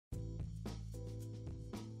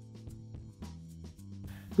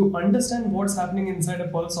To understand what's happening inside a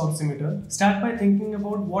pulse oximeter, start by thinking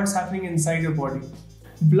about what's happening inside your body.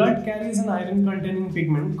 Blood carries an iron-containing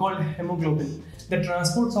pigment called hemoglobin that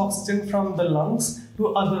transports oxygen from the lungs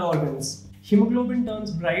to other organs. Hemoglobin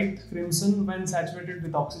turns bright crimson when saturated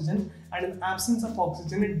with oxygen, and in absence of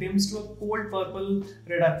oxygen, it dims to a cold purple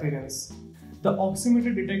red appearance. The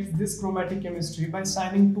oximeter detects this chromatic chemistry by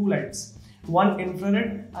shining two lights, one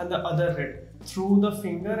infrared and the other red, through the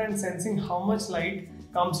finger and sensing how much light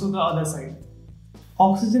comes through the other side.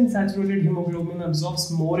 Oxygen saturated hemoglobin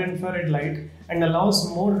absorbs more infrared light and allows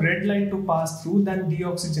more red light to pass through than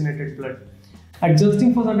deoxygenated blood.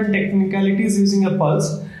 Adjusting for certain technicalities using a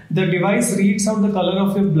pulse, the device reads out the color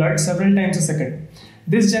of your blood several times a second.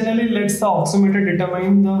 This generally lets the oximeter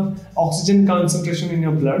determine the oxygen concentration in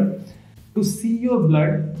your blood. To see your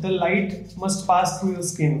blood, the light must pass through your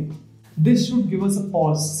skin. This should give us a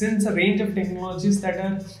pause, since a range of technologies that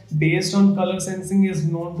are based on color sensing is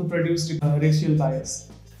known to produce racial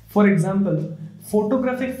bias. For example,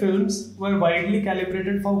 photographic films were widely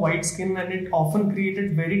calibrated for white skin, and it often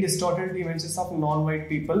created very distorted images of non-white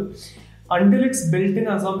people until its built-in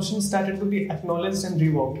assumptions started to be acknowledged and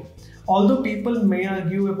reworked. Although people may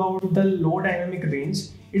argue about the low dynamic range,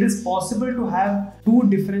 it is possible to have two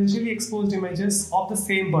differentially exposed images of the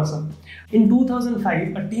same person. In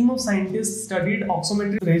 2005, a team of scientists studied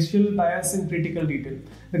oxometric racial bias in critical detail.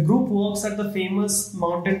 The group works at the famous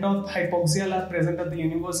mountaintop hypoxia lab present at the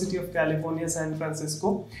University of California, San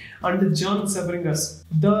Francisco, under John Severingus.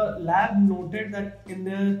 The lab noted that in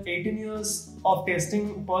their 18 years of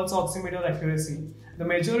testing pulse oximeter accuracy, the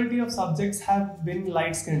majority of subjects have been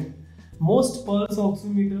light-skinned. Most pulse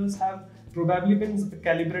oximeters have probably been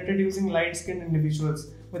calibrated using light-skinned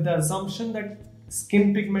individuals, with the assumption that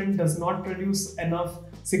skin pigment does not produce enough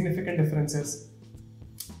significant differences.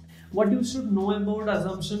 What you should know about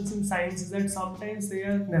assumptions in science is that sometimes they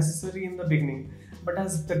are necessary in the beginning, but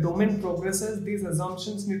as the domain progresses, these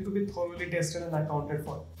assumptions need to be thoroughly tested and accounted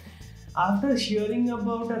for. After hearing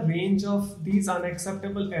about a range of these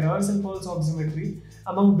unacceptable errors in pulse oximetry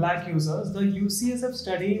among black users, the UCSF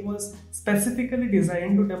study was specifically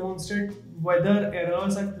designed to demonstrate whether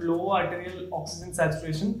errors at low arterial oxygen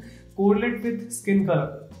saturation correlate with skin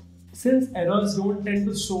color. Since errors don't tend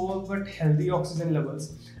to show up at healthy oxygen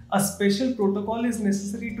levels, a special protocol is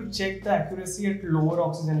necessary to check the accuracy at lower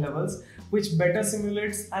oxygen levels, which better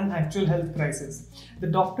simulates an actual health crisis. The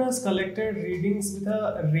doctors collected readings with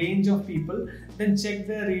a range of people, then checked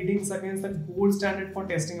their readings against the gold standard for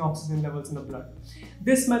testing oxygen levels in the blood.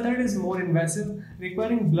 This method is more invasive,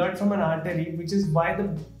 requiring blood from an artery, which is why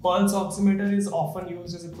the pulse oximeter is often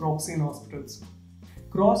used as a proxy in hospitals.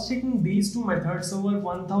 Cross-checking these two methods over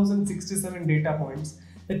 1067 data points,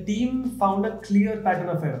 the team found a clear pattern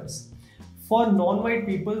of errors. For non-white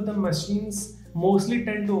people, the machines mostly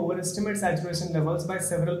tend to overestimate saturation levels by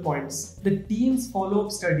several points. The team's follow-up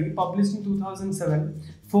study, published in 2007,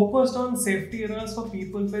 focused on safety errors for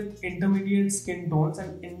people with intermediate skin tones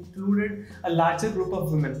and included a larger group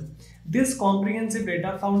of women. This comprehensive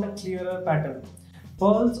data found a clearer pattern.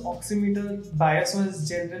 Pulse oximeter bias was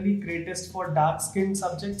generally greatest for dark-skinned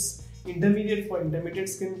subjects, intermediate for intermediate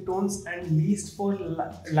skin tones, and least for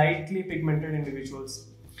lightly pigmented individuals.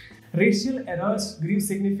 Racial errors grew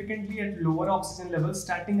significantly at lower oxygen levels,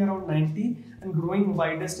 starting around 90 and growing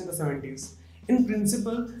widest in the 70s. In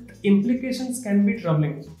principle, the implications can be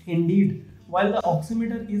troubling. Indeed, while the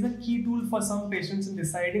oximeter is a key tool for some patients in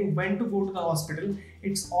deciding when to go to the hospital,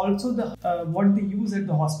 it's also what they use at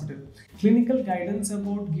the hospital. Clinical guidance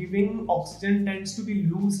about giving oxygen tends to be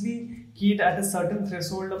loosely keyed at a certain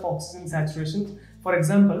threshold of oxygen saturation. For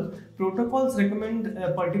example, protocols recommend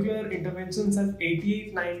particular interventions as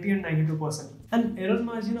 88, 90 and 92%. An error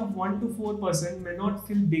margin of 1 to 4% may not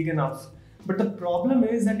feel big enough, but the problem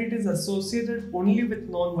is that it is associated only with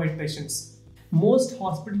non-white patients. Most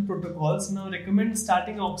hospital protocols now recommend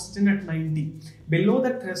starting oxygen at 90. Below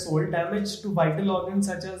that threshold, damage to vital organs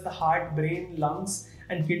such as the heart, brain, lungs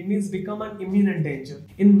and kidneys become an imminent danger.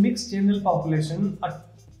 In mixed general population, a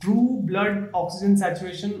true blood oxygen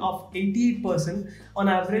saturation of 88% on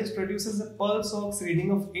average produces a pulse ox reading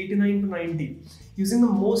of 89 to 90 using the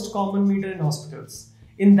most common meter in hospitals.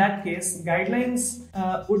 In that case, guidelines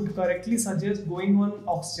would correctly suggest going on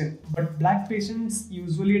oxygen, but black patients,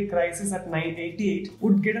 usually at crisis at 88,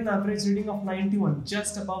 would get an average reading of 91,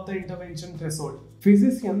 just above the intervention threshold.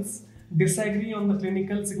 Physicians disagree on the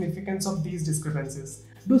clinical significance of these discrepancies.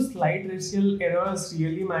 Do slight racial errors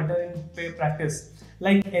really matter in practice?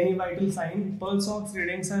 Like any vital sign, pulse ox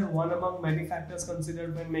readings are one among many factors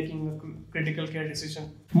considered when making a critical care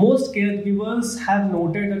decision. Most caregivers have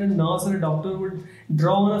noted that a nurse or a doctor would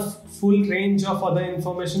draw on a full range of other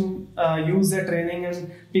information, use their training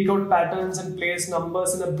and pick out patterns and place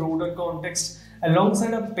numbers in a broader context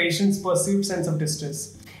alongside a patient's perceived sense of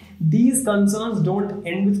distress. These concerns don't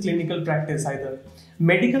end with clinical practice either.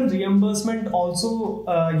 Medical reimbursement also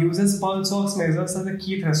uses pulse ox measures as a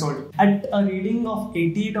key threshold. At a reading of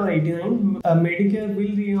 88 or 89, Medicare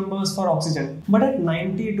will reimburse for oxygen, but at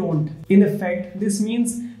 90 it won't. In effect, this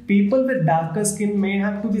means people with darker skin may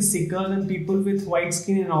have to be sicker than people with white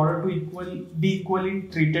skin in order to be equally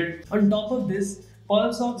treated. On top of this,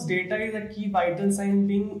 pulse ox data is a key vital sign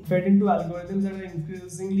being fed into algorithms that are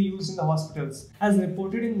increasingly used in the hospitals. As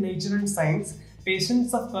reported in Nature and Science,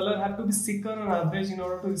 patients of color have to be sicker on average in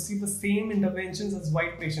order to receive the same interventions as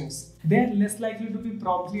white patients. They are less likely to be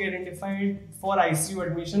promptly identified for ICU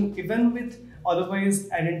admission even with otherwise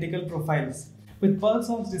identical profiles. With pulse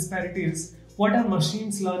ox disparities, what are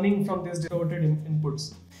machines learning from these distorted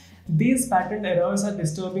inputs? These patterned errors are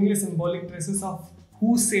disturbingly symbolic traces of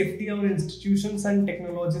whose safety our institutions and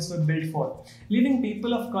technologies were built for, leaving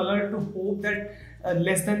people of color to hope that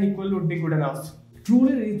less than equal would be good enough.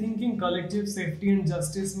 Truly rethinking collective safety and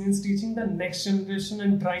justice means teaching the next generation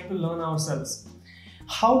and trying to learn ourselves.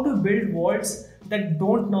 How to build worlds that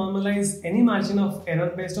don't normalize any margin of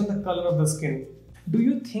error based on the color of the skin. Do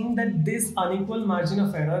you think that this unequal margin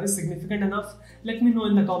of error is significant enough? Let me know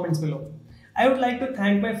in the comments below. I would like to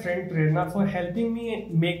thank my friend Prerna for helping me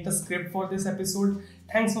make the script for this episode.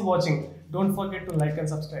 Thanks for watching. Don't forget to like and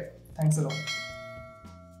subscribe. Thanks a lot.